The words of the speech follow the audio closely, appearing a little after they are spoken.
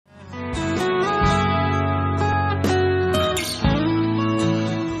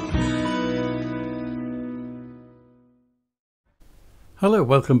Hello,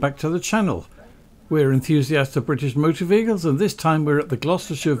 welcome back to the channel. We're enthusiasts of British motor vehicles, and this time we're at the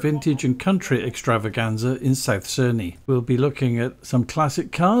Gloucestershire Vintage and Country Extravaganza in South Cerney. We'll be looking at some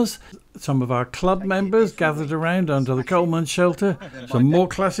classic cars, some of our club members gathered around under the Coleman shelter, some more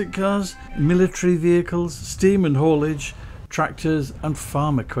classic cars, military vehicles, steam and haulage, tractors and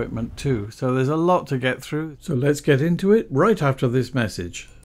farm equipment too. So there's a lot to get through. So let's get into it right after this message.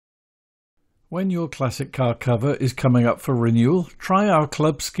 When your classic car cover is coming up for renewal, try our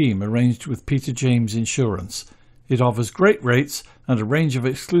club scheme arranged with Peter James Insurance. It offers great rates and a range of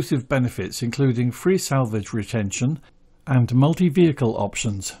exclusive benefits, including free salvage retention and multi-vehicle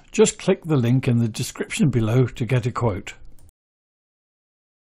options. Just click the link in the description below to get a quote.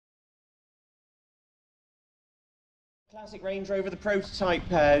 Classic Range Rover, the prototype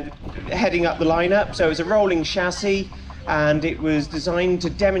heading up the lineup. So it's a rolling chassis, and it was designed to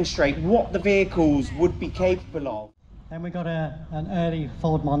demonstrate what the vehicles would be capable of. Then we got an early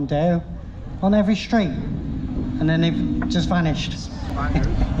Ford Mondeo on every street, and then they've just vanished.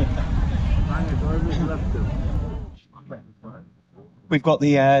 We've got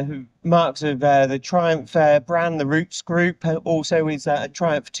the marks of the Triumph brand, the Roots Group. Also is a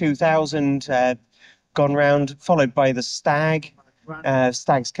Triumph 2000 gone round, followed by the Stag.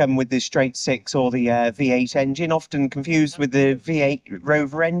 Stags come with the straight six or the V8 engine, often confused with the V8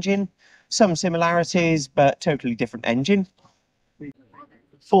 Rover engine. Some similarities, but totally different engine.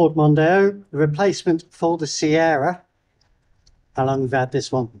 Ford Mondeo, the replacement for the Sierra. How long have you had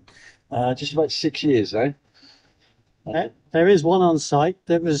this one? Just about 6 years, eh? There is one on site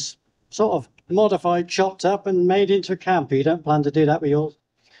that was sort of modified, chopped up and made into a camper. You don't plan to do that with yours?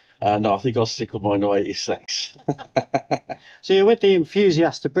 No, I think I'll stick with my 96. So you're with the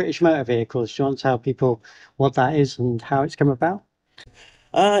enthusiast of British motor vehicles. Do you want to tell people what that is and how it's come about?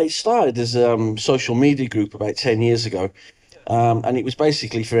 It started as a social media group about 10 years ago. And it was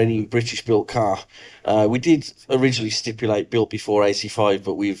basically for any British built car. We did originally stipulate built before 85,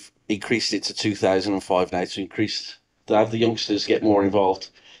 but we've increased it to 2005 now to have the youngsters get more involved,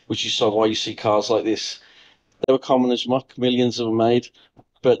 which is why you see cars like this. They were common as muck, millions of them made,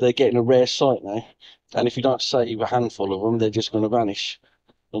 but they're getting a rare sight now. And if you don't save a handful of them, they're just going to vanish.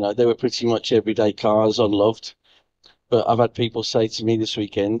 You know, they were pretty much everyday cars, unloved. But I've had people say to me this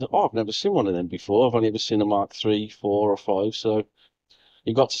weekend, "Oh, I've never seen one of them before. I've only ever seen a Mark 3, 4 or 5. So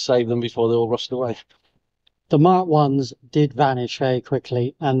you've got to save them before they all rust away." The Mark 1s did vanish very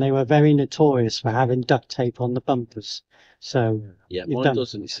quickly, and they were very notorious for having duct tape on the bumpers. So yeah, mine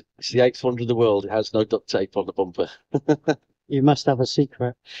doesn't. It's the 8th wonder of the world. It has no duct tape on the bumper. You must have a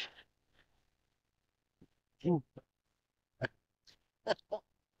secret.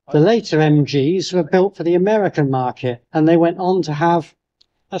 The later MGs were built for the American market, and they went on to have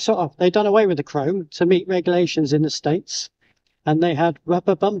they done away with the chrome to meet regulations in the States, and they had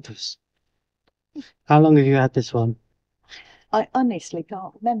rubber bumpers. How long have you had this one? I honestly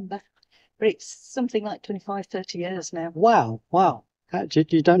can't remember, but it's something like 25, 30 years now. Wow.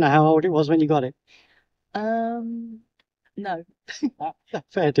 You don't know how old it was when you got it? No.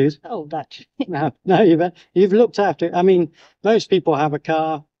 Fair dues. Old, actually. No, you've looked after it. I mean, most people have a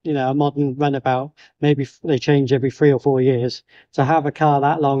car, you know, a modern runabout. Maybe they change every 3 or 4 years. To have a car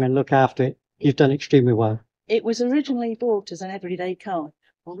that long and look after it, you've done extremely well. It was originally bought as an everyday car.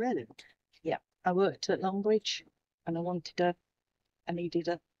 Oh, really? Yeah. I worked at Longbridge, and I needed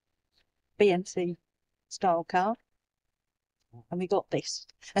a BMC style car, and we got this.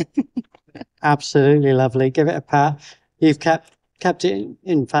 Absolutely lovely. Give it a pat. You've kept it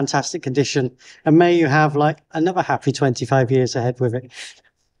in fantastic condition, and may you have like another happy 25 years ahead with it.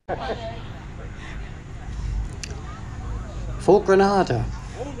 Fort Granada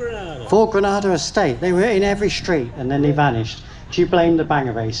estate. They were in every street and then they vanished. Do you blame the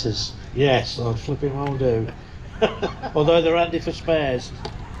banger racers? Yes, I flipping well do. Although they're handy for spares.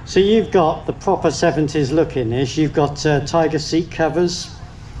 So you've got the proper 70s look in this. You've got tiger seat covers.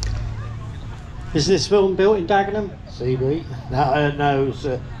 Is this film built in Dagenham? CB? No,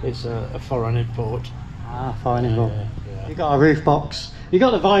 it's a foreign import. Ah, foreign import. Yeah. You've got a roof box. You've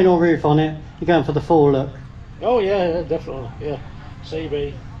got the vinyl roof on it. You're going for the full look. Oh yeah, definitely. Yeah,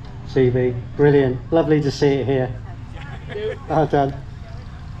 CB. CB, brilliant. Lovely to see it here. Well done.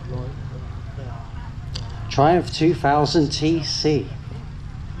 Triumph 2000 TC.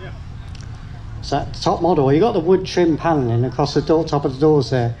 So that's the top model. You got the wood trim panelling across the top of the doors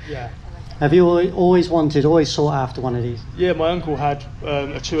there. Yeah. Have you always sought after one of these? Yeah, my uncle had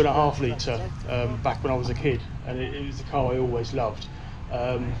a 2.5 litre back when I was a kid, and it was a car I always loved.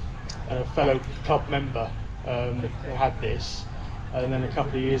 And a fellow club member had this, And then a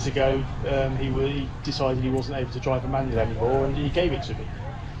couple of years ago, he decided he wasn't able to drive a manual anymore, and he gave it to me.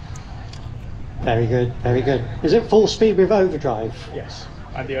 Very good, very good. Is it full speed with overdrive? Yes,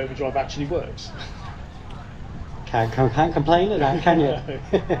 and the overdrive actually works. Can't complain at that, can you?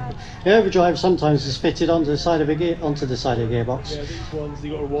 The overdrive sometimes is fitted onto the side of a gearbox. Yeah, these ones,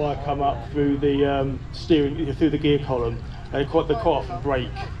 you've got a wire come up through the steering, through the gear column. They quite often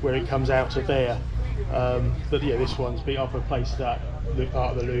break where it comes out of there. But yeah, this one's I've replaced that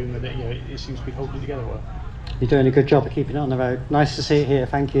part of the loom, and it seems to be holding together well. You're doing a good job of keeping it on the road. Nice to see it here,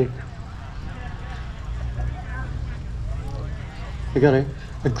 thank you. We've got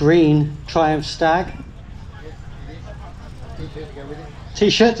a green Triumph Stag.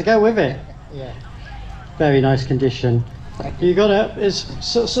 T-shirt to go with it. Yeah. Very nice condition. You got it's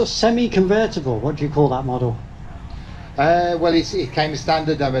sort of semi-convertible. What do you call that model? Well, it came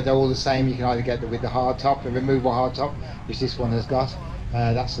standard. They're all the same. You can either get with the hard top, a removable hard top, which this one has got.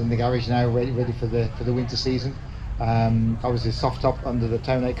 That's in the garage now, ready for the winter season. Obviously, soft top under the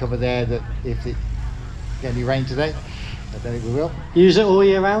tonneau cover there. That if it get any rain today, I don't think we will. Use it all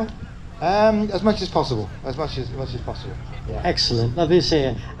year round? As much as possible. As much as possible. Yeah. Excellent. Love this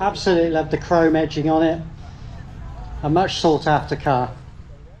here. Absolutely love the chrome edging on it. A much sought after car.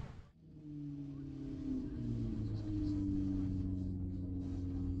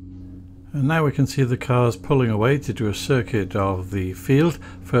 And now we can see the cars pulling away to do a circuit of the field.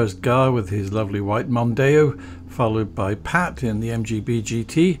 First Gar with his lovely white Mondeo, followed by Pat in the MGB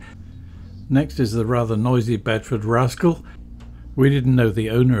GT. Next is the rather noisy Bedford Rascal. We didn't know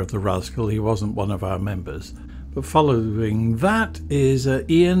the owner of the Rascal, he wasn't one of our members. But following that is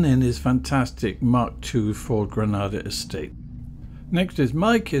Ian in his fantastic Mark II Ford Granada Estate. Next is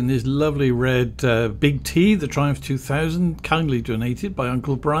Mike in his lovely red Big T, the Triumph 2000, kindly donated by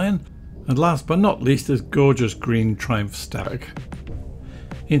Uncle Brian. And last but not least is gorgeous green Triumph Stag.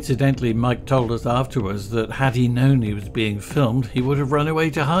 Incidentally, Mike told us afterwards that had he known he was being filmed, he would have run away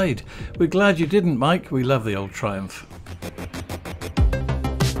to hide. We're glad you didn't, Mike. We love the old Triumph.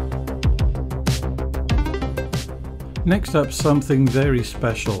 Next up, something very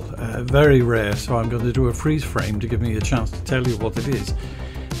special, very rare, so I'm going to do a freeze frame to give me a chance to tell you what it is.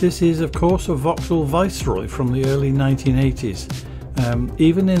 This is, of course, a Vauxhall Viceroy from the early 1980s.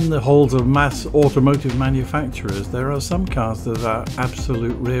 Even in the halls of mass automotive manufacturers, there are some cars that are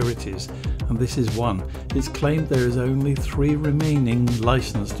absolute rarities, and this is one. It's claimed there is only 3 remaining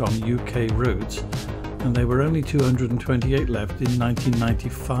licensed on UK roads, and there were only 228 left in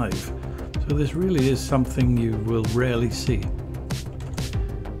 1995. So this really is something you will rarely see.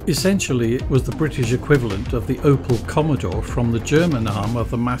 Essentially, it was the British equivalent of the Opel Commodore from the German arm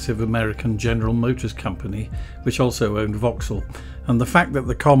of the massive American General Motors company, which also owned Vauxhall. And the fact that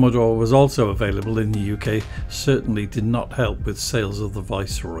the Commodore was also available in the UK certainly did not help with sales of the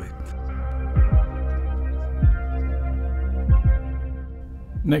Viceroy.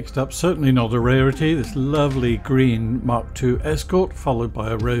 Next up, certainly not a rarity, this lovely green Mark II Escort, followed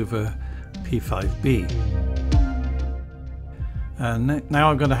by a Rover P5B. And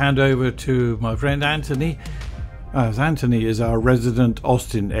now I'm going to hand over to my friend Anthony, as Anthony is our resident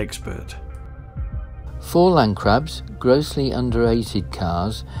Austin expert. 4 land crabs, grossly underrated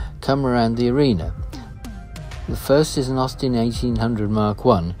cars, come around the arena. The first is an Austin 1800 Mark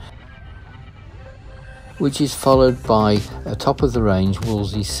I, which is followed by a top-of-the-range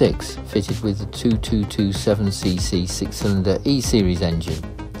Wolseley 6, fitted with a 2227cc 6-cylinder E-Series engine.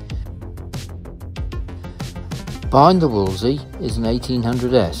 Behind the Wolseley is an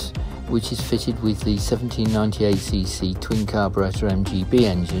 1800S, which is fitted with the 1798cc twin-carburetor MGB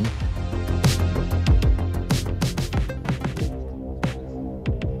engine,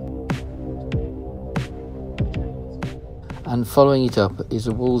 and following it up is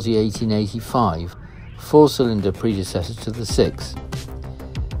a Wolseley 1885, 4-cylinder predecessor to the 6.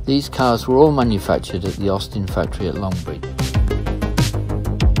 These cars were all manufactured at the Austin factory at Longbridge.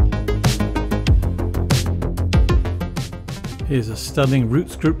 Here's a stunning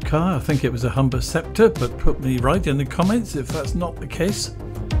Roots Group car. I think it was a Humber Sceptre, but put me right in the comments if that's not the case.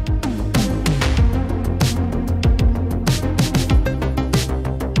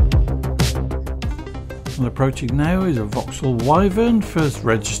 And approaching now is a Vauxhall Wyvern, first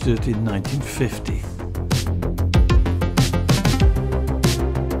registered in 1950.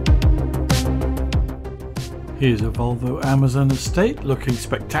 Here's a Volvo Amazon Estate, looking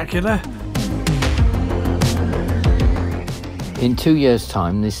spectacular. In 2 years'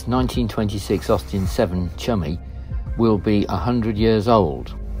 time, this 1926 Austin 7 Chummy will be 100 years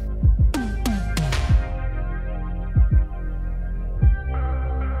old.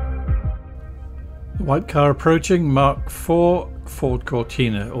 The white car approaching, Mark IV Ford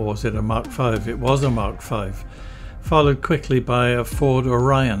Cortina, or was it a Mark V? It was a Mark V. Followed quickly by a Ford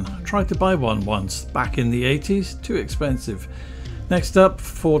Orion. I tried to buy one once, back in the 80s, too expensive. Next up,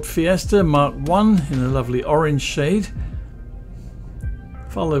 Ford Fiesta Mark I in a lovely orange shade,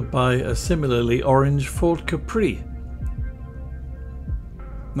 followed by a similarly orange Ford Capri.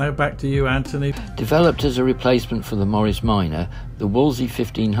 Now back to you, Anthony. Developed as a replacement for the Morris Minor, the Wolseley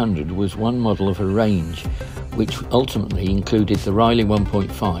 1500 was one model of a range which ultimately included the Riley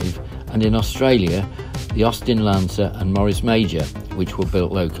 1.5 and in Australia the Austin Lancer and Morris Major, which were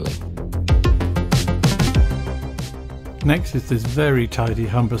built locally. Next is this very tidy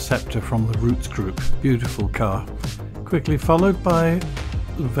Humber Sceptre from the Roots Group. Beautiful car. Quickly followed by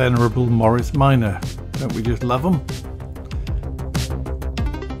the venerable Morris Minor. Don't we just love them?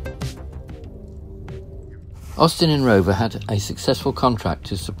 Austin and Rover had a successful contract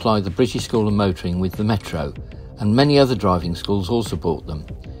to supply the British School of Motoring with the Metro, and many other driving schools also bought them.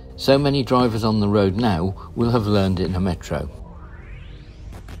 So many drivers on the road now will have learned in a Metro.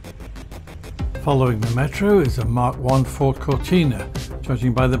 Following the Metro is a Mark I Ford Cortina.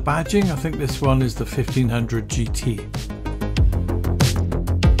 Judging by the badging, I think this one is the 1500 GT.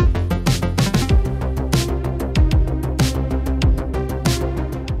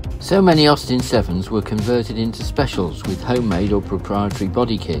 So many Austin 7s were converted into specials with homemade or proprietary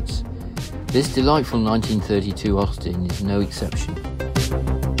body kits. This delightful 1932 Austin is no exception.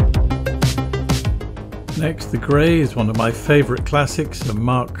 Next, the grey is one of my favourite classics, a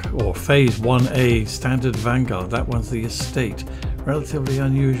Mark or Phase 1A Standard Vanguard. That one's the Estate, relatively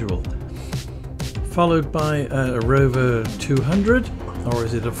unusual. Followed by a Rover 200, or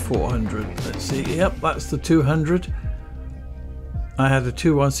is it a 400? Let's see, yep, that's the 200. I had a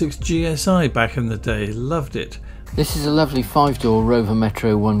 216 GSI back in the day, loved it. This is a lovely 5-door Rover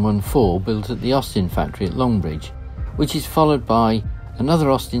Metro 114 built at the Austin factory at Longbridge, which is followed by another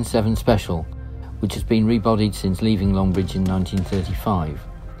Austin 7 Special, which has been rebodied since leaving Longbridge in 1935.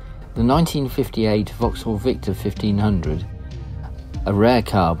 The 1958 Vauxhall Victor 1500, a rare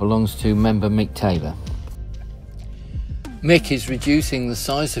car, belongs to member Mick Taylor. Mick is reducing the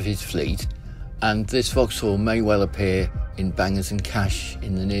size of his fleet, and this Vauxhall may well appear in Bangers and Cash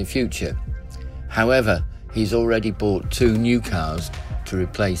in the near future. However, he's already bought 2 new cars to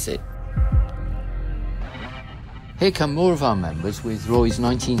replace it. Here come more of our members with Roy's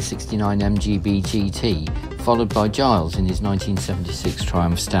 1969 MGB GT, followed by Giles in his 1976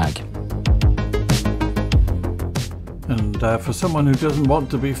 Triumph Stag. And for someone who doesn't want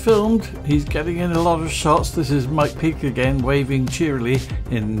to be filmed, he's getting in a lot of shots. This is Mike Peake again, waving cheerily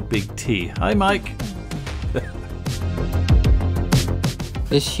in Big T. Hi, Mike.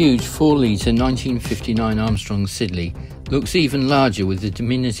 This huge 4-litre 1959 Armstrong Siddeley looks even larger with the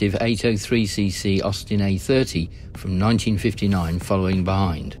diminutive 803cc Austin A30 from 1959 following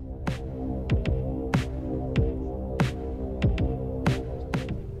behind.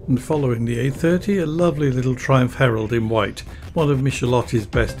 And following the A30, a lovely little Triumph Herald in white, one of Michelotti's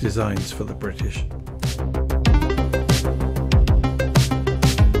best designs for the British.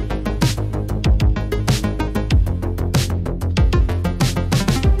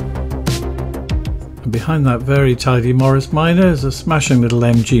 Behind that very tidy Morris Minor is a smashing little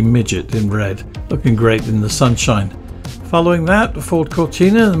MG Midget in red, looking great in the sunshine. Following that, the Ford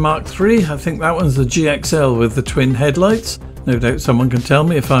Cortina, the Mark III, I think that one's the GXL with the twin headlights. No doubt someone can tell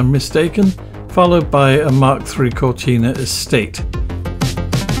me if I'm mistaken. Followed by a Mark III Cortina Estate.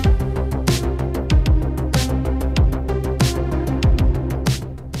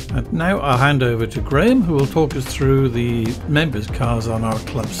 And now I'll hand over to Graham, who will talk us through the members' cars on our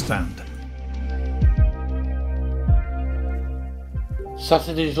club stand.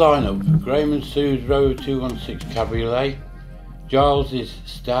 Saturday's lineup: Graham and Sue's Rover 216 Cabriolet, Giles's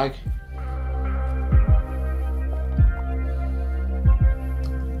Stag,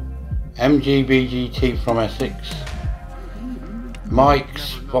 MGB GT from Essex,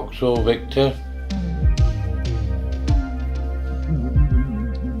 Mike's Vauxhall Victor,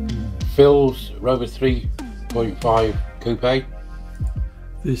 Phil's Rover 3.5 Coupe.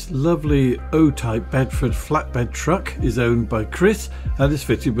 This lovely O-type Bedford flatbed truck is owned by Chris and is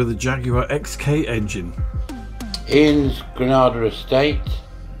fitted with a Jaguar XK engine. Ian's Granada Estate,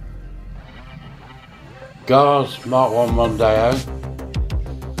 Gar's Mark I Mondeo,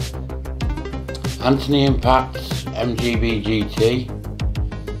 Anthony and Pat's MGB GT,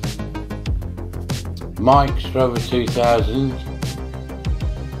 Mike's Rover 2000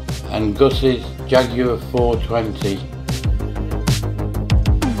 and Gus's Jaguar 420.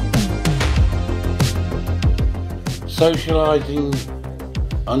 Socialising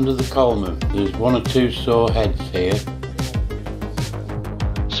under the Coleman. There's 1 or 2 sore heads here.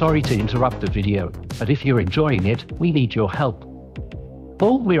 sorry to interrupt the video, but if you're enjoying it, we need your help.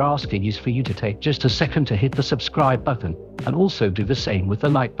 All we're asking is for you to take just a second to hit the subscribe button, and also do the same with the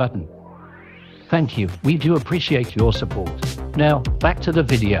like button. Thank you, we do appreciate your support. Now, back to the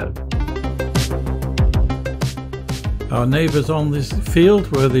video. Our neighbours on this field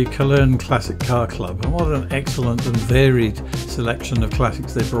were the Cologne Classic Car Club, and what an excellent and varied selection of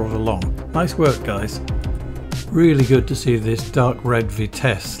classics they brought along. Nice work, guys. Really good to see this dark red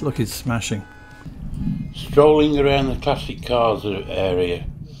Vitesse. Look, it's smashing. Strolling around the classic cars area,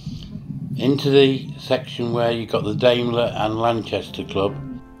 into the section where you got the Daimler and Lanchester Club.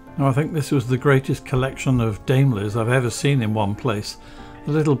 Now, I think this was the greatest collection of Daimlers I've ever seen in one place.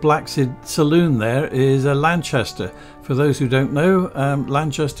 The little black saloon there is a Lanchester. For those who don't know,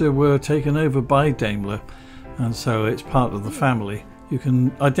 Lanchester were taken over by Daimler, and so it's part of the family. You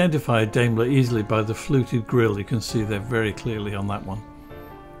can identify a Daimler easily by the fluted grille. You can see there very clearly on that one.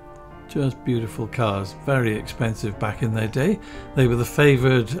 Just beautiful cars, very expensive back in their day. They were the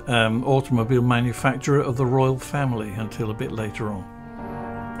favoured automobile manufacturer of the royal family until a bit later on.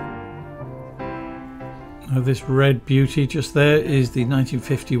 Now, this red beauty just there is the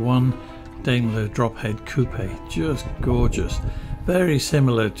 1951 Daimler Drophead Coupe. Just gorgeous. Very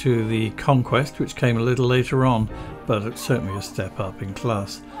similar to the Conquest, which came a little later on, but it's certainly a step up in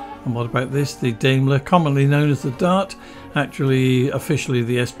class. And what about this? The Daimler, commonly known as the Dart, actually officially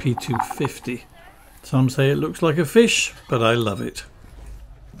the SP250. Some say it looks like a fish, but I love it.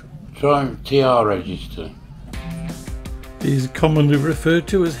 Triumph TR register. These are commonly referred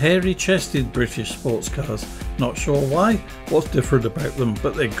to as hairy-chested British sports cars. Not sure why, what's different about them,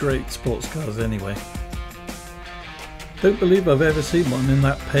 but they're great sports cars anyway. Don't believe I've ever seen one in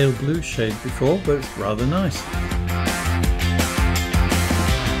that pale blue shade before, but it's rather nice.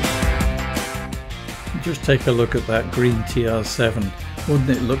 Just take a look at that green TR7. Wouldn't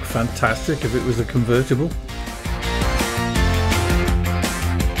it look fantastic if it was a convertible?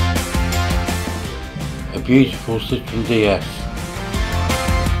 A beautiful Citroen DS.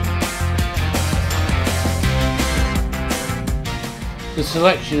 The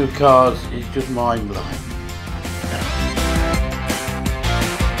selection of cars is just mind-blowing.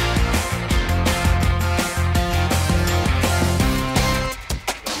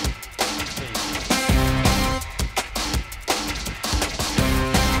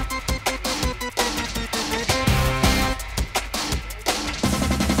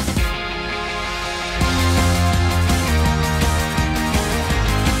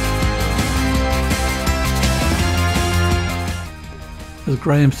 As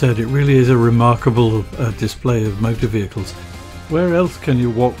Graham said, it really is a remarkable display of motor vehicles. Where else can you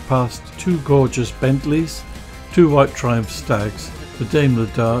walk past two gorgeous Bentleys, two white Triumph Stags, a Daimler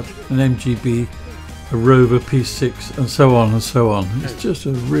Dart, an MGB, a Rover P6, and so on and so on. It's just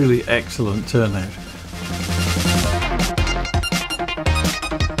a really excellent turnout.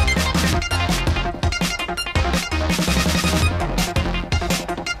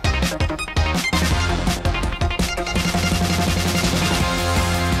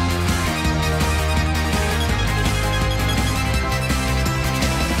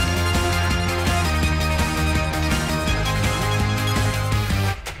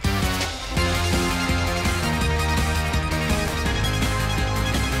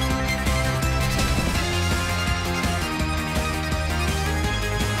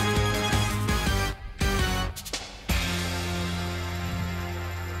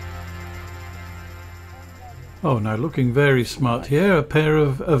 Oh, now looking very smart here, a pair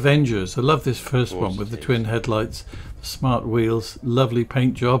of Avengers. I love this first one with the twin headlights, the smart wheels, lovely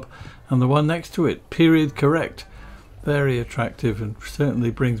paint job, and the one next to it, period correct. Very attractive and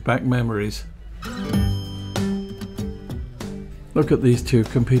certainly brings back memories. Look at these two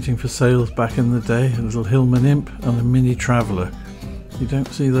competing for sales back in the day, a little Hillman Imp and a Mini Traveller. You don't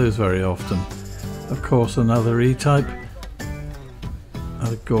see those very often. Of course, another E-Type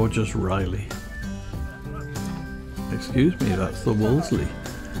and a gorgeous Riley. Excuse me, that's the Wolseley.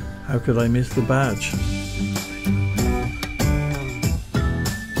 How could I miss the badge?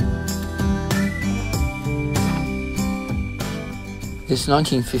 This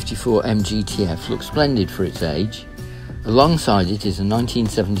 1954 MGTF looks splendid for its age. Alongside it is a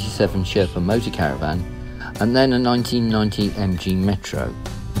 1977 Sherpa motor caravan and then a 1990 MG Metro.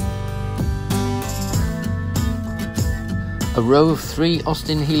 A row of 3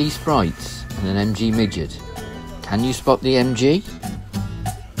 Austin Healey Sprites and an MG Midget. Can you spot the MG?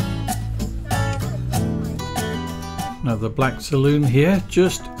 Now the black saloon here,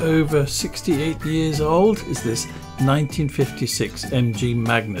 just over 68 years old, is this 1956 MG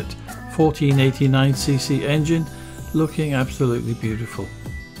Magnet, 1489cc engine, looking absolutely beautiful.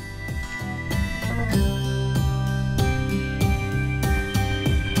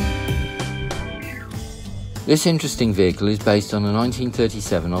 This interesting vehicle is based on a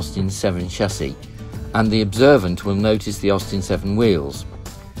 1937 Austin 7 chassis, and the observant will notice the Austin 7 wheels.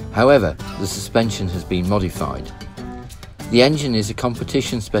 However, the suspension has been modified. The engine is a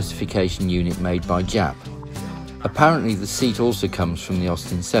competition specification unit made by Jap. Apparently the seat also comes from the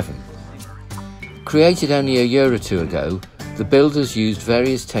Austin 7. Created only a year or two ago, the builders used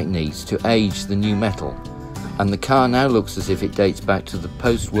various techniques to age the new metal, and the car now looks as if it dates back to the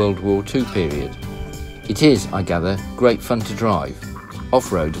post-World War II period. It is, I gather, great fun to drive.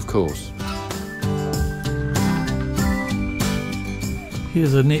 Off-road, of course.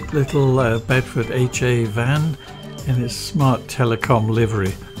 Here's a neat little Bedford HA van in its smart telecom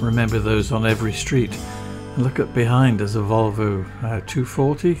livery. Remember those on every street. And look at behind, there's a Volvo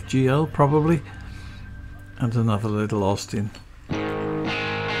 240 GL probably, and another little Austin.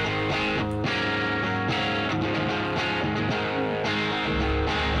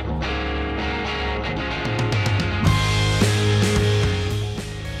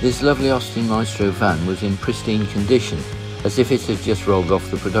 This lovely Austin Maestro van was in pristine condition, as if it had just rolled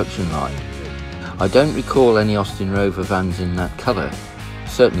off the production line. I don't recall any Austin Rover vans in that colour.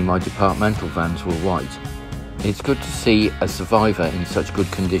 Certainly my departmental vans were white. It's good to see a survivor in such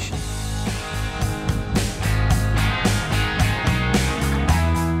good condition.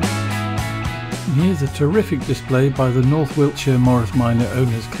 And here's a terrific display by the North Wiltshire Morris Minor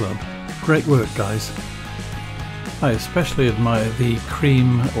Owners Club. Great work, guys. I especially admire the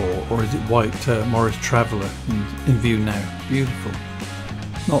cream, or is it white, Morris Traveller in view now. Beautiful.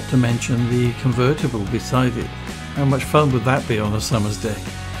 Not to mention the convertible beside it. How much fun would that be on a summer's day?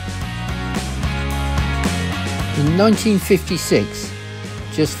 In 1956,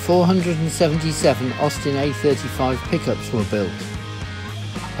 just 477 Austin A35 pickups were built.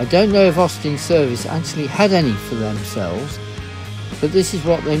 I don't know if Austin Service actually had any for themselves, but this is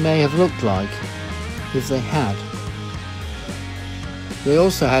what they may have looked like if they had. They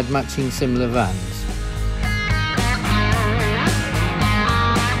also had matching similar vans.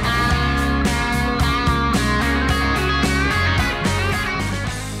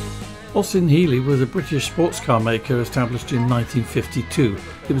 Austin Healey was a British sports car maker established in 1952.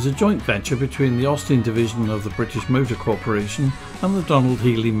 It was a joint venture between the Austin division of the British Motor Corporation and the Donald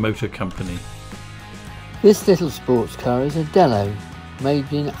Healey Motor Company. This little sports car is a Dello,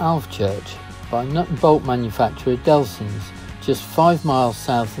 made in Alvechurch by nut and bolt manufacturer Delson's, just 5 miles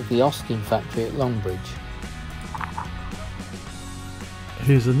south of the Austin factory at Longbridge.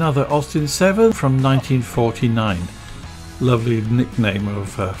 Here's another Austin 7 from 1949. Lovely nickname of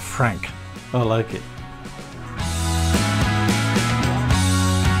Frank. I like it.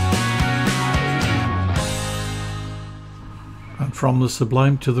 And from the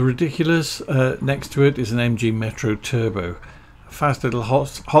sublime to the ridiculous, next to it is an MG Metro Turbo. A fast little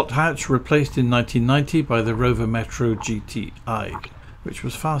hot hatch replaced in 1990 by the Rover Metro GTI, which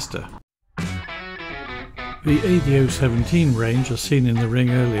was faster. The ADO 17 range, as seen in the ring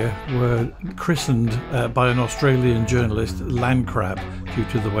earlier, were christened by an Australian journalist Land Crab due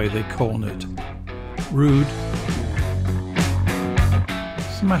to the way they cornered. Rude.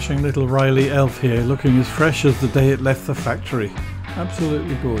 Smashing little Riley Elf here, looking as fresh as the day it left the factory.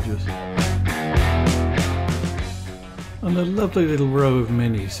 Absolutely gorgeous. And a lovely little row of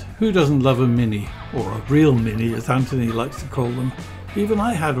minis. Who doesn't love a mini? Or a real mini, as Anthony likes to call them. Even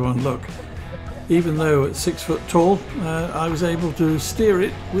I had one, look. Even though at 6 foot tall, I was able to steer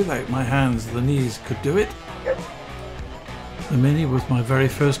it without my hands. The knees could do it. The Mini was my very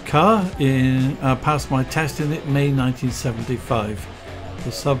first car. I passed my test in it May 1975.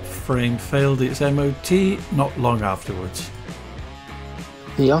 The subframe failed its MOT not long afterwards.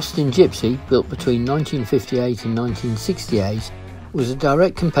 The Austin Gypsy, built between 1958 and 1968, was a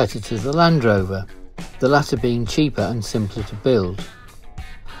direct competitor to the Land Rover, the latter being cheaper and simpler to build.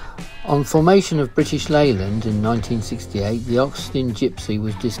 On formation of British Leyland in 1968, the Austin Gypsy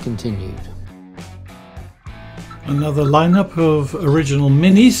was discontinued. Another lineup of original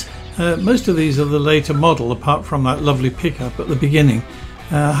Minis. Most of these are the later model, apart from that lovely pickup at the beginning.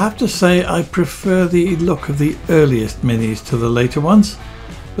 I have to say I prefer the look of the earliest Minis to the later ones,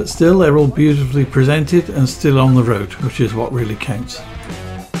 but still they're all beautifully presented and still on the road, which is what really counts.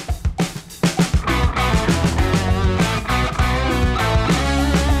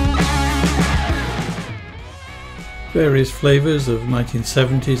 Various flavours of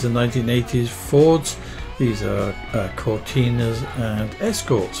 1970s and 1980s Fords. These are Cortinas and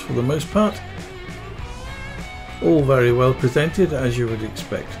Escorts for the most part. All very well presented, as you would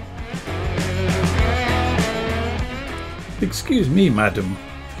expect. Excuse me, madam.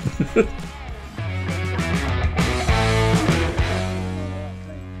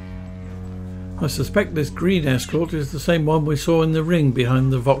 I suspect this green Escort is the same one we saw in the ring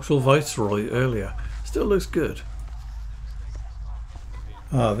behind the Vauxhall Viceroy earlier. Still looks good.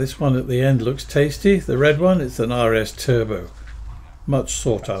 Ah, this one at the end looks tasty. The red one, it's an RS Turbo. Much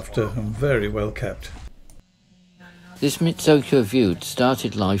sought after and very well kept. This Mitsuko Vute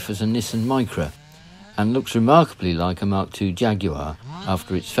started life as a Nissan Micra and looks remarkably like a Mark II Jaguar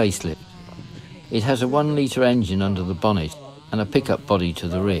after its facelift. It has a 1 litre engine under the bonnet and a pickup body to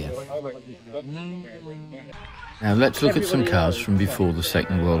the rear. Now let's look at some cars from before the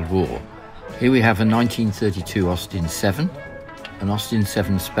Second World War. Here we have a 1932 Austin 7, an Austin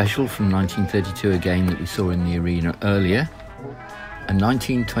 7 Special from 1932 again that we saw in the arena earlier, a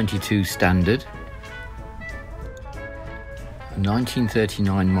 1922 Standard, a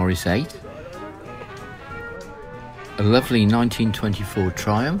 1939 Morris 8, a lovely 1924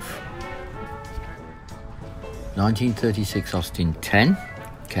 Triumph, 1936 Austin 10,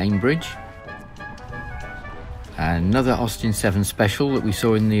 Cambridge, another Austin 7 Special that we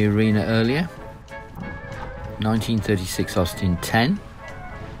saw in the arena earlier, 1936 Austin 10,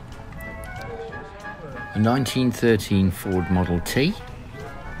 a 1913 Ford Model T,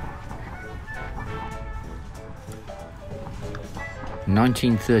 a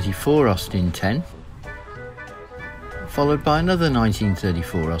 1934 Austin 10, followed by another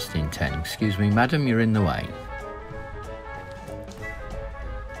 1934 Austin 10. Excuse me, madam, you're in the way.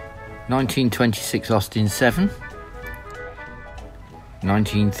 1926 Austin 7,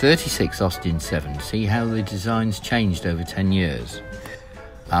 1936 Austin 7. See how the design's changed over 10 years.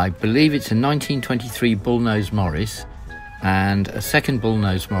 I believe it's a 1923 Bullnose Morris and a second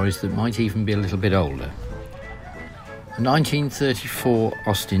Bullnose Morris that might even be a little bit older. A 1934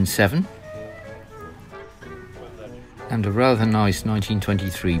 Austin 7 and a rather nice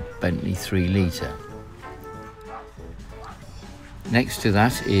 1923 Bentley 3 litre. Next to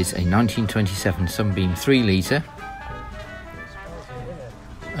that is a 1927 Sunbeam 3 litre,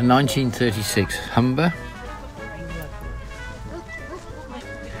 a 1936 Humber,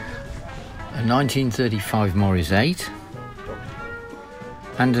 a 1935 Morris 8,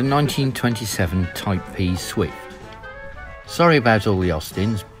 and a 1927 Type P Swift. Sorry about all the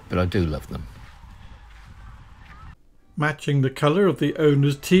Austins, but I do love them. Matching the colour of the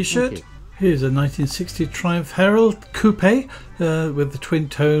owner's t-shirt, here's a 1960 Triumph Herald Coupe with the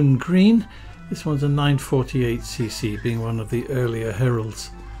twin-tone green. This one's a 948cc, being one of the earlier Heralds.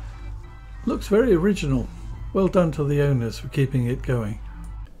 Looks very original. Well done to the owners for keeping it going.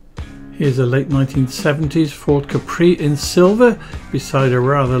 Here's a late 1970s Ford Capri in silver beside a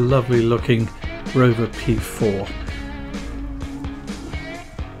rather lovely looking Rover P4.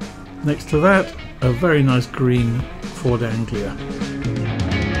 Next to that, a very nice green Ford Anglia.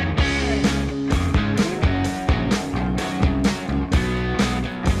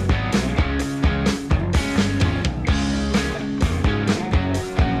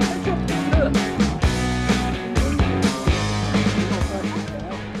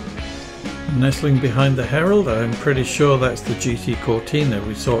 Nestling behind the Herald, I'm pretty sure that's the GT Cortina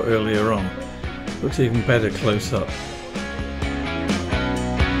we saw earlier on. Looks even better close up.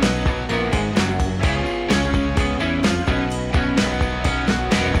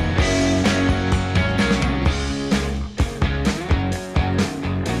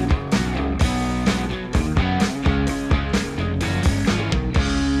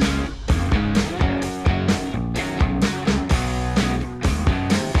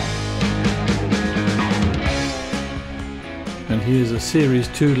 And here's a Series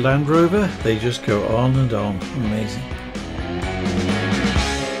 2 Land Rover. They just go on and on. Amazing.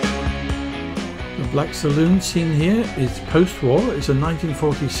 The black saloon seen here is post-war. It's a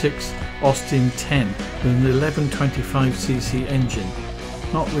 1946 Austin 10 with an 1125cc engine.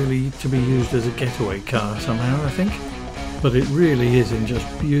 Not really to be used as a getaway car somehow, I think. But it really is in just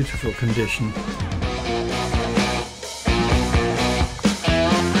beautiful condition.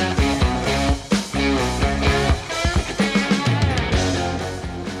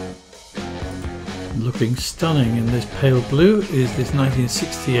 Looking stunning in this pale blue is this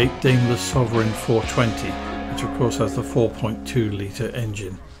 1968 Daimler Sovereign 420, which of course has the 4.2 litre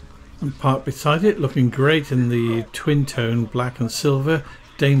engine. And parked beside it, looking great in the twin-tone black and silver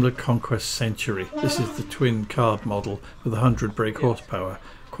Daimler Conquest Century. This is the twin carb model with 100 brake horsepower,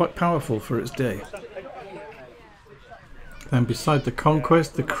 quite powerful for its day. Then beside the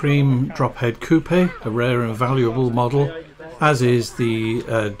Conquest, the cream drop-head coupe, a rare and valuable model, as is the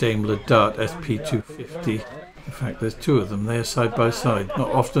Daimler Dart SP250 In fact, there's two of them there side by side.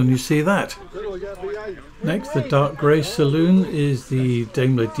 Not often you see that. Next, the dark grey saloon is the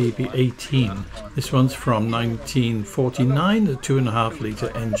Daimler DB18. This one's from 1949, a 2.5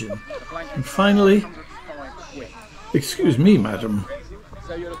 litre engine. And finally, excuse me, madam,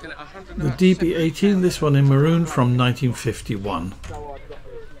 the DB18, this one in maroon from 1951.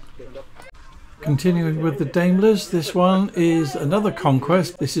 Continuing with the Daimlers, this one is another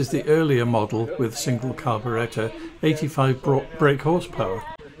conquest. This is the earlier model with single carburettor, 85 brake horsepower.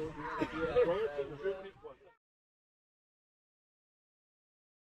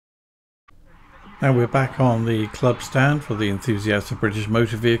 Now we're back on the club stand for the enthusiasts of British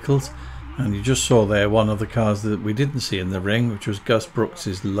motor vehicles, and you just saw there one of the cars that we didn't see in the ring, which was Gus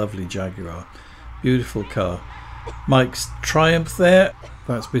Brooks's lovely Jaguar. Beautiful car. Mike's Triumph there,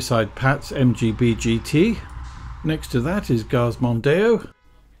 that's beside Pat's MGB GT. Next to that is Gar's Mondeo.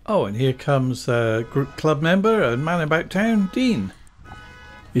 Oh, and here comes a group club member and man about town, Dean.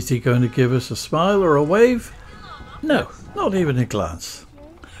 Is he going to give us a smile or a wave? No, not even a glance.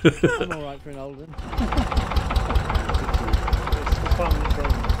 I'm all right for an old one.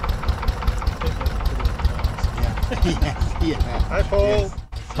 Hi, Paul.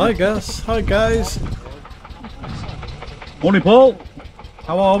 Hi, Gus. Hi, guys. Morning, Paul.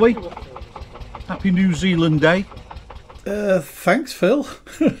 How are we? Happy New Zealand Day. Thanks, Phil.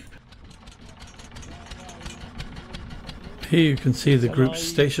 Here you can see the group's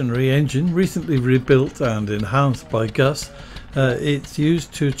stationary engine, recently rebuilt and enhanced by Gus. It's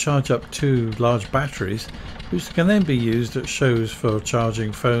used to charge up 2 large batteries, which can then be used at shows for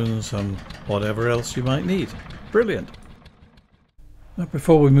charging phones and whatever else you might need. Brilliant. Now,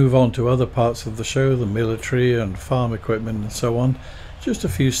 before we move on to other parts of the show, the military and farm equipment and so on, just a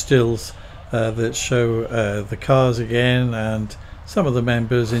few stills that show the cars again and some of the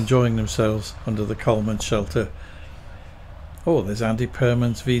members enjoying themselves under the Coleman shelter. Oh, there's Andy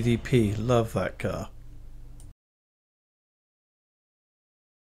Perman's VDP. Love that car.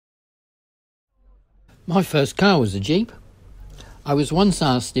 My first car was a Jeep. I was once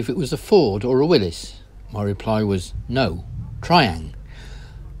asked if it was a Ford or a Willys. My reply was no, Triang.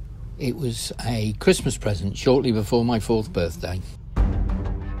 It was a Christmas present shortly before my 4th birthday.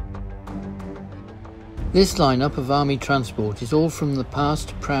 This lineup of army transport is all from the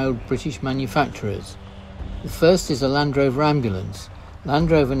past proud British manufacturers. The first is a Land Rover ambulance.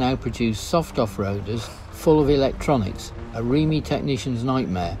 Land Rover now produce soft off-roaders full of electronics, a Remy technician's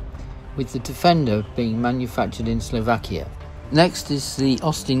nightmare, with the Defender being manufactured in Slovakia. Next is the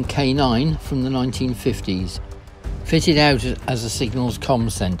Austin K9 from the 1950s, fitted out as a signals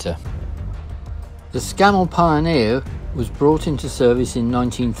comm centre. The Scammell Pioneer was brought into service in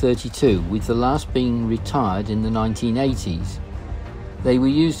 1932, with the last being retired in the 1980s. They were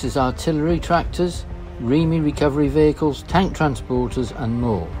used as artillery tractors, Remy recovery vehicles, tank transporters and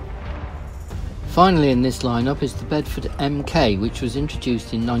more. Finally in this lineup is the Bedford MK, which was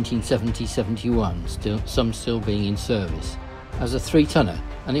introduced in 1970-71, some still being in service, as a 3-tonner,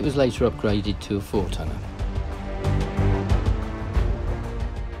 and it was later upgraded to a 4-tonner.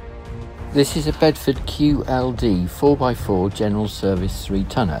 This is a Bedford QLD 4x4 General Service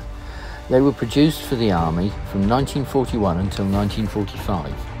 3-tonner. They were produced for the Army from 1941 until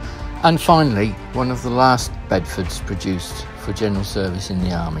 1945. And finally, one of the last Bedfords produced for General Service in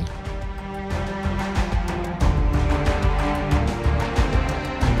the Army.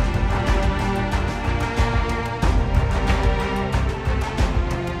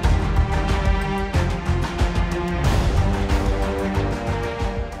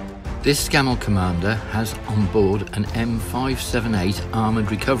 This Scammell Commander has on board an M578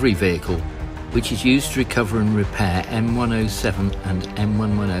 armoured recovery vehicle, which is used to recover and repair M107 and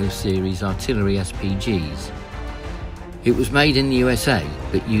M110 series artillery SPGs. It was made in the USA,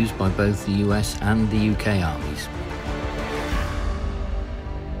 but used by both the US and the UK armies.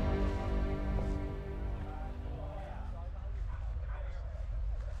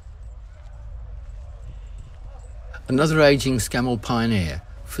 Another ageing Scammell Pioneer.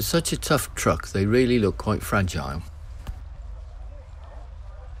 For such a tough truck, they really look quite fragile.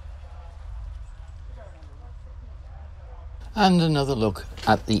 And another look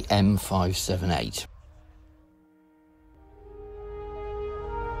at the M578.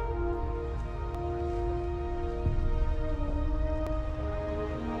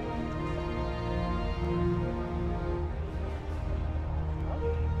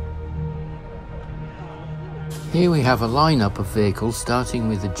 Here we have a lineup of vehicles, starting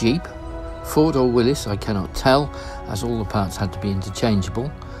with a Jeep, Ford or Willys I cannot tell, as all the parts had to be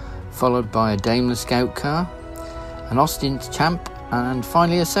interchangeable, followed by a Daimler Scout car, an Austin Champ, and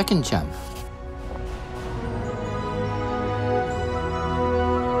finally a second Champ.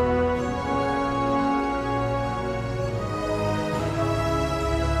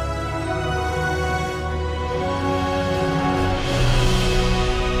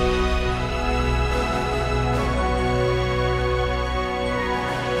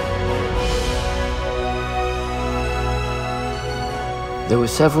 There were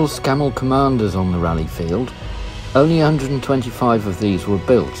several Scammell Commanders on the rally field. Only 125 of these were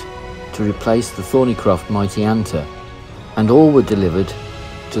built to replace the Thornycroft Mighty Anter, and all were delivered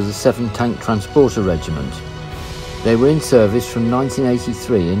to the 7th Tank Transporter Regiment. They were in service from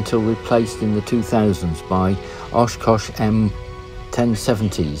 1983 until replaced in the 2000s by Oshkosh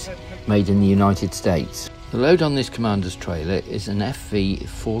M1070s made in the United States. The load on this commander's trailer is an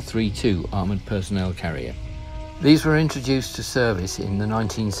FV-432 armoured personnel carrier. These were introduced to service in the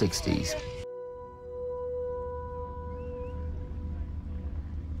 1960s.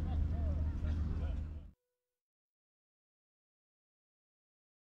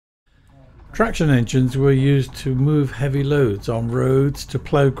 Traction engines were used to move heavy loads on roads, to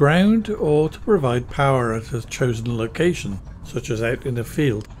plough ground, or to provide power at a chosen location, such as out in a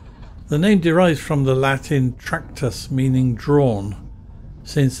field. The name derives from the Latin tractus, meaning drawn,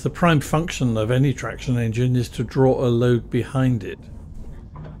 since the prime function of any traction engine is to draw a load behind it.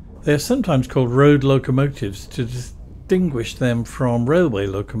 They are sometimes called road locomotives to distinguish them from railway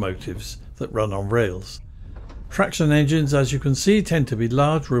locomotives that run on rails. Traction engines, as you can see, tend to be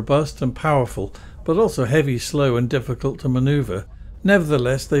large, robust and powerful, but also heavy, slow and difficult to manoeuvre.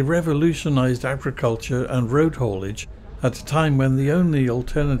 Nevertheless, they revolutionised agriculture and road haulage at a time when the only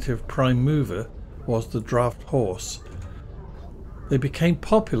alternative prime mover was the draft horse. They became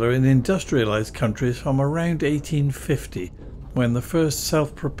popular in industrialised countries from around 1850, when the first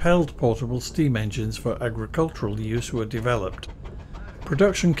self-propelled portable steam engines for agricultural use were developed.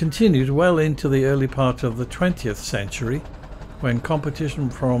 Production continued well into the early part of the 20th century, when competition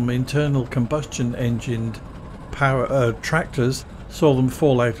from internal combustion engined tractors saw them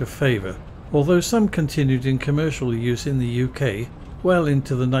fall out of favour, although some continued in commercial use in the UK well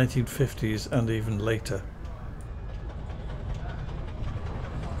into the 1950s and even later.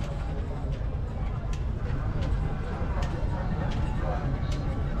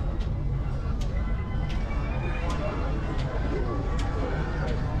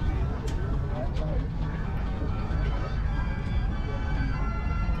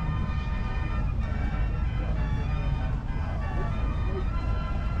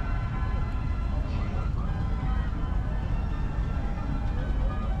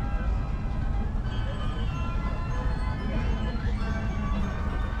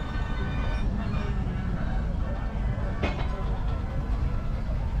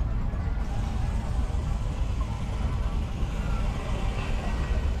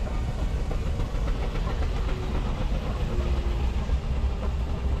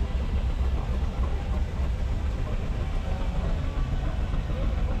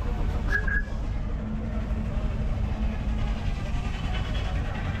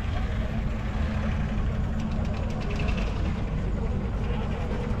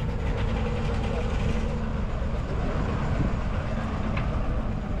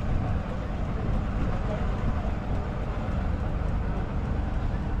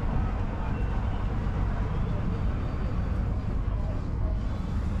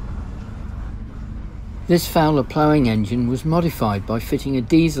 This Fowler ploughing engine was modified by fitting a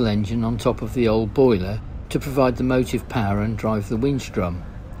diesel engine on top of the old boiler to provide the motive power and drive the winch drum.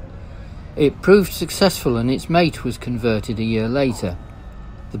 It proved successful and its mate was converted a year later.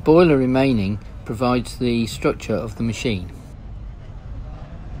 The boiler remaining provides the structure of the machine.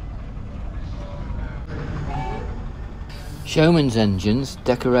 Showman's engines,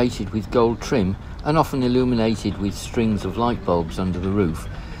 decorated with gold trim and often illuminated with strings of light bulbs under the roof,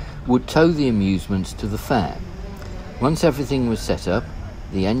 would tow the amusements to the fair. Once everything was set up,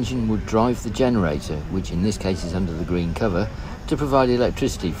 the engine would drive the generator, which in this case is under the green cover, to provide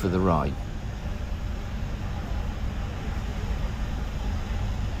electricity for the ride.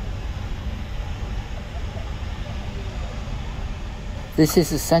 This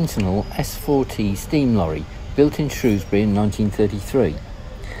is a Sentinel S4T steam lorry, built in Shrewsbury in 1933.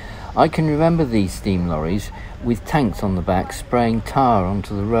 I can remember these steam lorries with tanks on the back spraying tar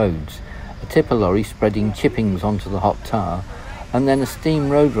onto the roads, a tipper lorry spreading chippings onto the hot tar, and then a steam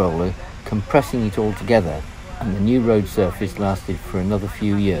road roller compressing it all together, and the new road surface lasted for another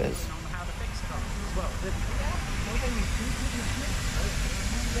few years.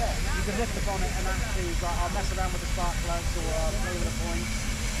 You can lift the bonnet and actually I'll mess around with the spark plugs or play with the points.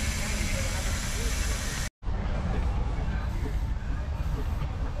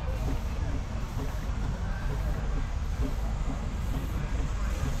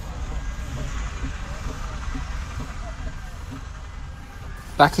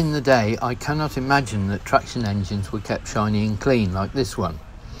 Back in the day, I cannot imagine that traction engines were kept shiny and clean like this one,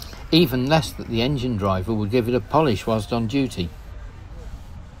 even less that the engine driver would give it a polish whilst on duty.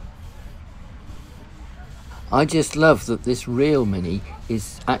 I just love that this real Mini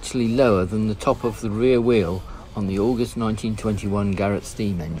is actually lower than the top of the rear wheel on the August 1921 Garrett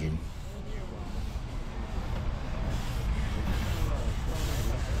steam engine.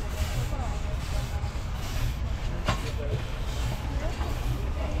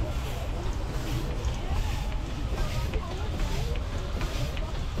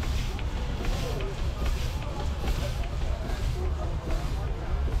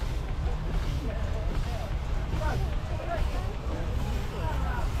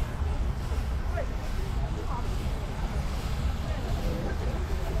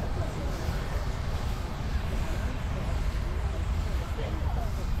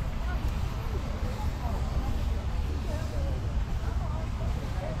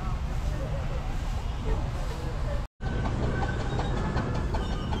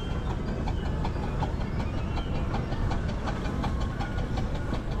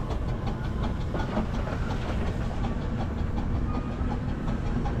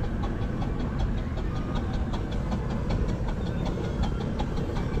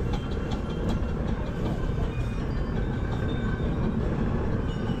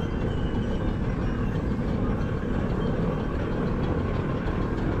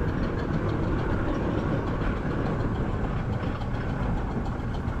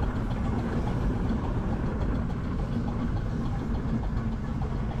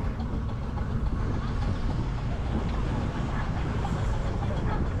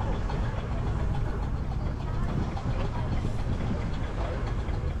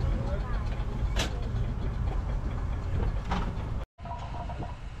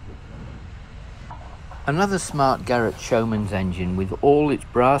 Another smart Garrett Showman's engine with all its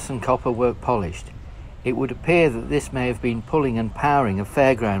brass and copper work polished. It would appear that this may have been pulling and powering a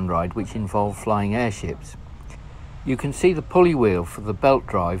fairground ride which involved flying airships. You can see the pulley wheel for the belt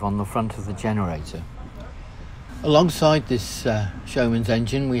drive on the front of the generator. Alongside this Showman's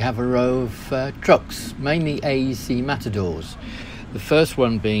engine we have a row of trucks, mainly AEC Matadors. The first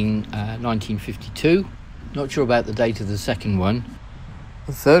one being 1952, not sure about the date of the second one.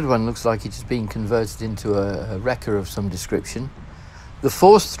 The third one looks like it has been converted into a wrecker of some description. The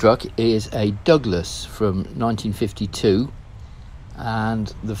fourth truck is a Douglas from 1952,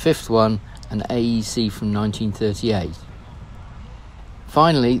 and the fifth one an AEC from 1938.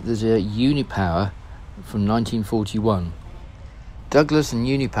 Finally, there's a Unipower from 1941. Douglas and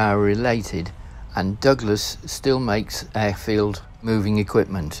Unipower are related, and Douglas still makes airfield moving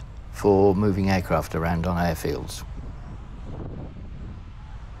equipment for moving aircraft around on airfields.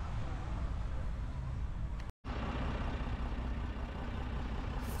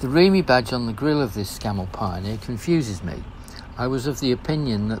 The Remy badge on the grille of this Scammell Pioneer confuses me. I was of the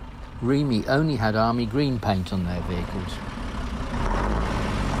opinion that Remy only had army green paint on their vehicles.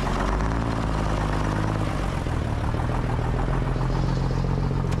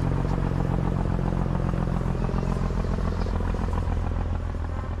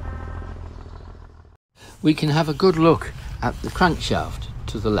 We can have a good look at the crankshaft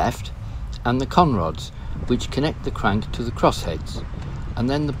to the left and the conrods which connect the crank to the crossheads, and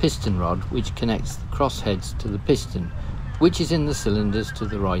then the piston rod which connects the crossheads to the piston, which is in the cylinders to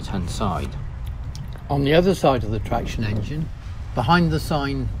the right hand side. On the other side of the traction engine, behind the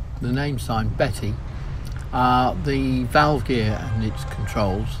sign, the name sign Betty, are the valve gear and its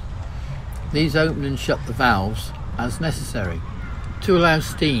controls. These open and shut the valves as necessary to allow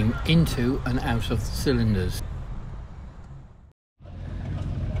steam into and out of the cylinders.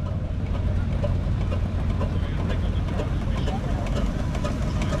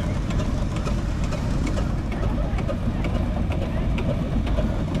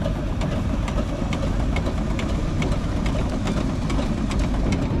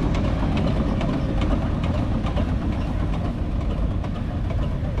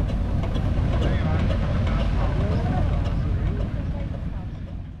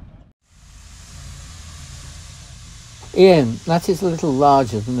 Ian, that is a little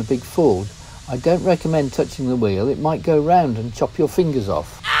larger than a big Ford. I don't recommend touching the wheel, it might go round and chop your fingers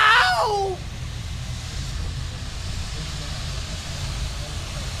off. Ow!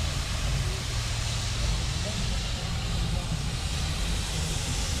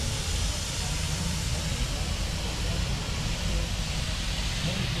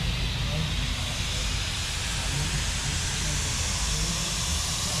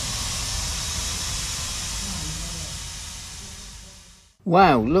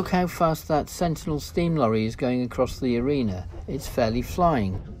 Wow, look how fast that Sentinel steam lorry is going across the arena. It's fairly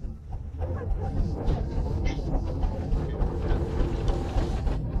flying.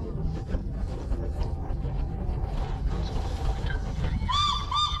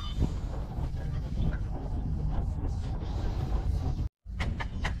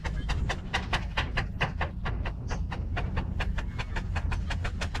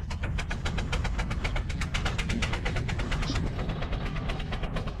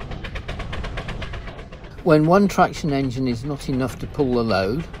 When one traction engine is not enough to pull the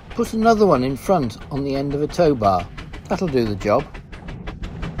load, put another one in front on the end of a tow bar. That'll do the job.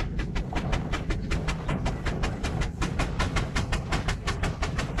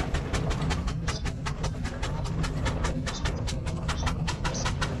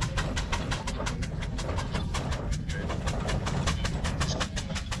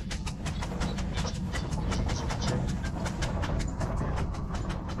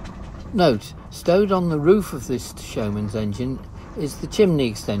 Note, stowed on the roof of this showman's engine is the chimney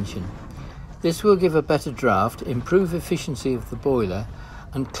extension. This will give a better draft, improve efficiency of the boiler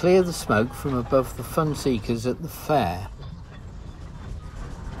and clear the smoke from above the fun seekers at the fair.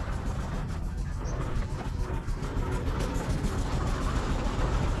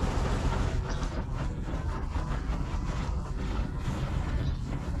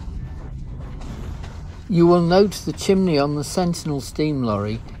 You will note the chimney on the Sentinel steam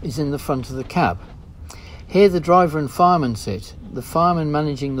lorry is in the front of the cab. Here the driver and fireman sit, the fireman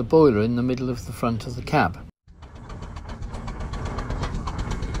managing the boiler in the middle of the front of the cab.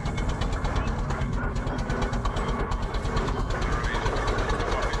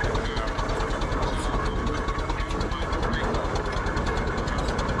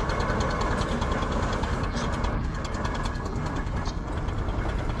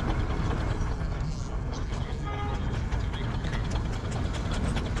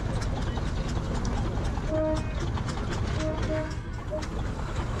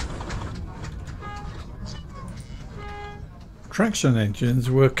 Traction engines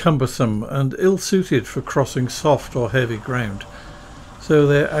were cumbersome and ill-suited for crossing soft or heavy ground, so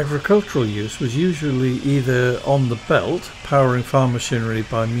their agricultural use was usually either on the belt, powering farm machinery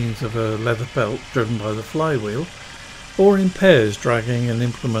by means of a leather belt driven by the flywheel, or in pairs dragging an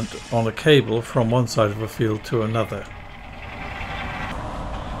implement on a cable from one side of a field to another.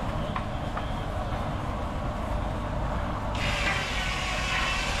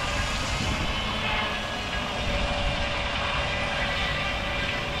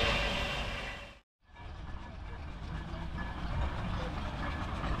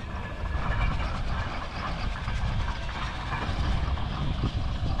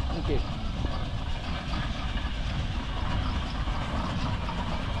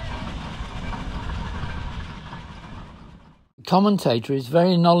 The commentator is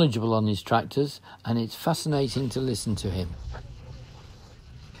very knowledgeable on his tractors and it's fascinating to listen to him.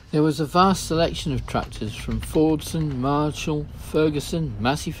 There was a vast selection of tractors from Fordson, Marshall, Ferguson,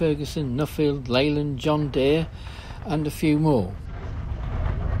 Massey Ferguson, Nuffield, Leyland, John Deere and a few more.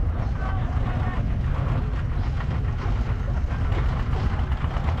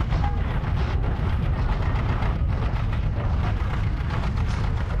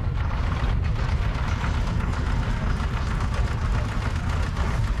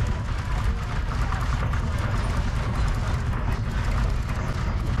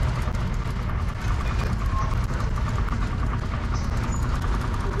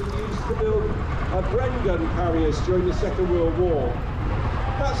 Bren carriers during the Second World War.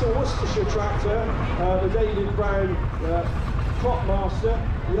 That's a Worcestershire tractor, the David Brown Cropmaster,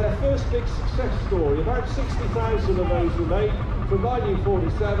 with their first big success story. About 60,000 of those were made from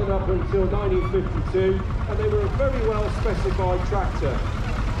 1947 up until 1952, and they were a very well specified tractor.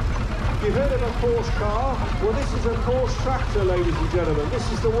 You've heard of a Porsche car? Well, this is a Porsche tractor, ladies and gentlemen.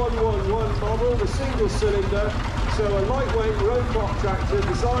 This is the 111 model, the single cylinder. So a lightweight road crop tractor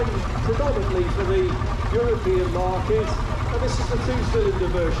designed predominantly for the European market, and this is the two-cylinder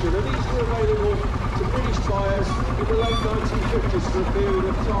version, and these were available to British buyers in the late 1950s for a period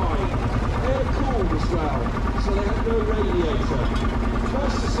of time. They were cooled as well, so they had no radiator.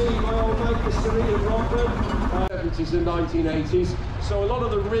 Nice to see my old mate Mr. Ian Rodman, 70s and 1980s, so a lot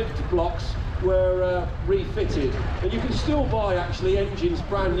of the ribbed blocks were refitted, and you can still buy actually engines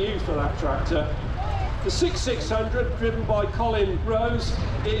brand new for that tractor. The 6600, driven by Colin Rose,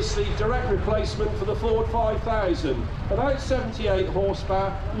 is the direct replacement for the Ford 5000. About 78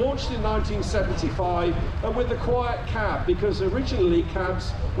 horsepower, launched in 1975, and with the quiet cab, because originally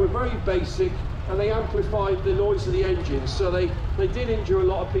cabs were very basic and they amplified the noise of the engine, so they did injure a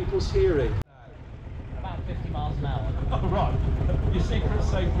lot of people's hearing. About 50 miles an hour. Oh, right. Your secret's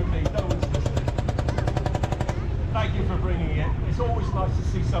safe with me, no one's listening. Thank you for bringing it. It's always nice to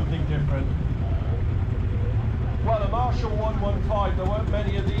see something different. Well, a Marshall 115, there weren't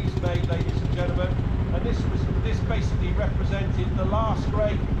many of these made, ladies and gentlemen, and this basically represented the last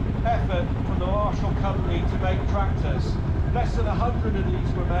great effort from the Marshall company to make tractors. Less than 100 of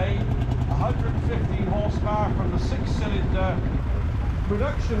these were made, 115 horsepower from the 6-cylinder.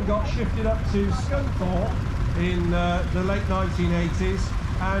 Production got shifted up to Scunthorpe in the late 1980s,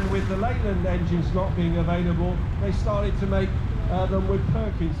 and with the Leyland engines not being available, they started to make them with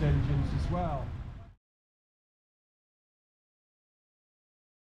Perkins engines as well.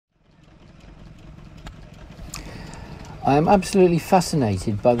 I am absolutely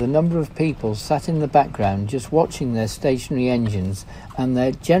fascinated by the number of people sat in the background just watching their stationary engines and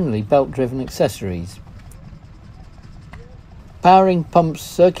their generally belt-driven accessories. Powering pumps,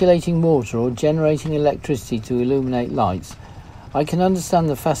 circulating water or generating electricity to illuminate lights, I can understand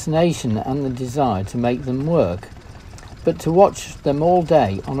the fascination and the desire to make them work, but to watch them all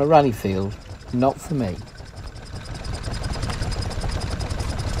day on a rally field, not for me.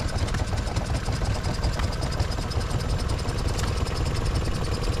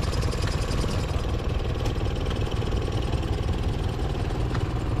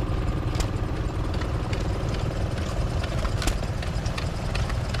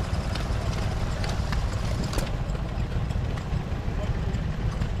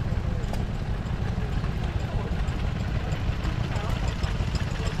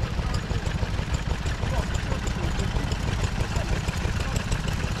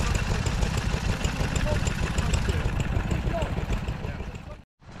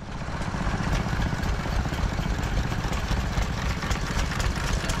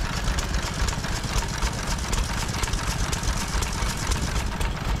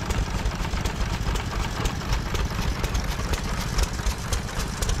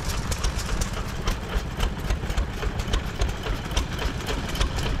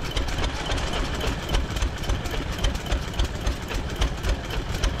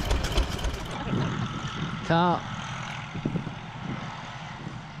 Car.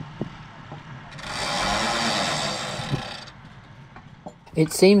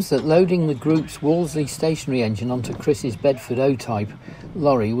 It seems that loading the group's Wolseley stationary engine onto Chris's Bedford O-type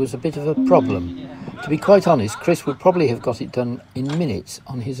lorry was a bit of a problem. To be quite honest, Chris would probably have got it done in minutes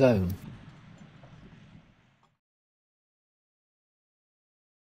on his own.